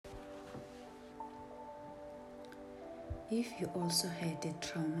If you also had a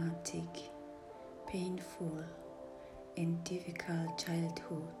traumatic, painful, and difficult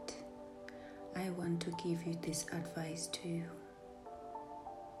childhood, I want to give you this advice to you.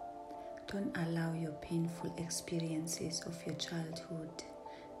 Don't allow your painful experiences of your childhood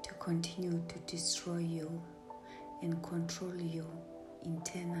to continue to destroy you and control you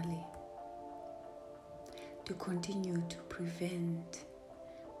internally, to continue to prevent,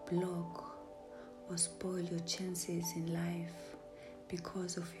 block, or spoil your chances in life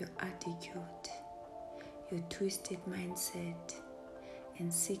because of your attitude, your twisted mindset,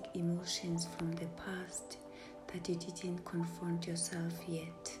 and sick emotions from the past that you didn't confront yourself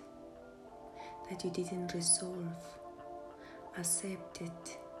yet, that you didn't resolve, accepted,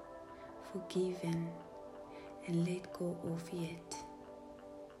 forgiven, and let go of yet.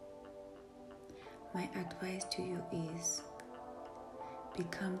 My advice to you is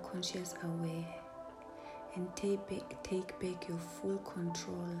become conscious aware and take back your full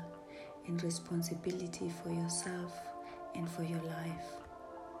control and responsibility for yourself and for your life.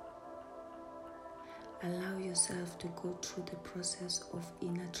 Allow yourself to go through the process of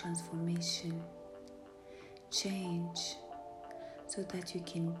inner transformation, change, so that you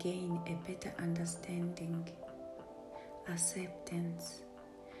can gain a better understanding, acceptance,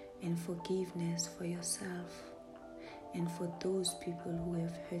 and forgiveness for yourself and for those people who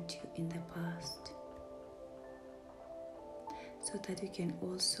have hurt you in the past, so that you can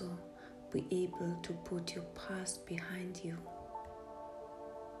also be able to put your past behind you,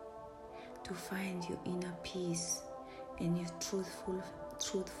 to find your inner peace and your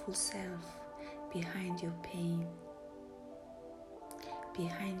truthful self behind your pain,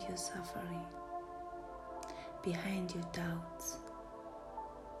 behind your suffering, behind your doubts.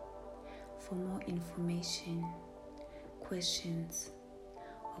 For more information, questions,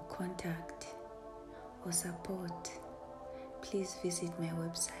 or contact or support, please visit my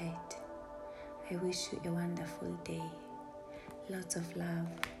website. I wish you a wonderful day. Lots of love.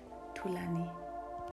 Thulani.